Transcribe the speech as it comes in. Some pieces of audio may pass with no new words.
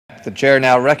The chair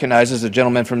now recognizes the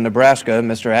gentleman from Nebraska,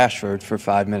 Mr. Ashford, for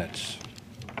 5 minutes.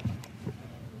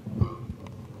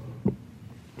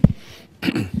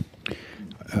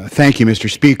 Thank you, Mr.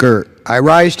 Speaker. I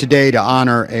rise today to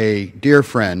honor a dear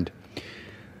friend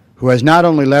who has not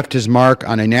only left his mark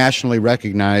on a nationally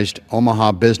recognized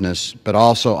Omaha business, but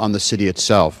also on the city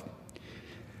itself.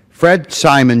 Fred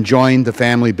Simon joined the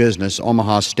family business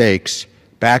Omaha Steaks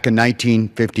back in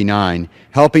 1959,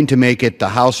 helping to make it the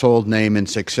household name and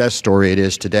success story it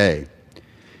is today.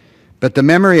 But the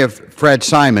memory of Fred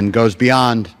Simon goes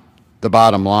beyond the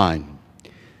bottom line.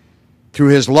 Through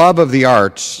his love of the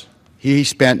arts, he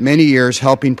spent many years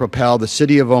helping propel the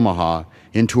city of Omaha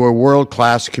into a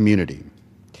world-class community.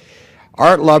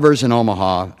 Art lovers in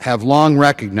Omaha have long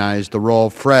recognized the role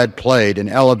Fred played in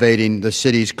elevating the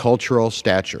city's cultural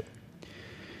stature.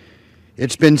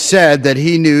 It's been said that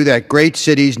he knew that great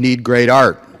cities need great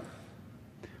art.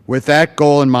 With that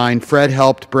goal in mind, Fred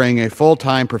helped bring a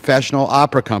full-time professional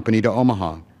opera company to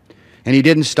Omaha. And he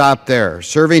didn't stop there,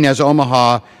 serving as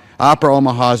Opera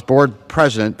Omaha's board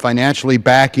president, financially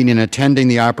backing and attending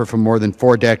the opera for more than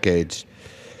 4 decades.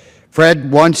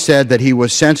 Fred once said that he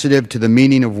was sensitive to the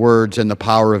meaning of words and the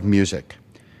power of music.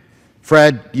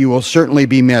 Fred, you will certainly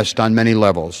be missed on many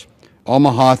levels.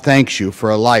 Omaha thanks you for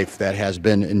a life that has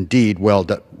been indeed well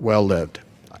lived.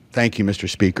 Thank you, Mr.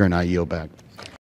 Speaker, and I yield back.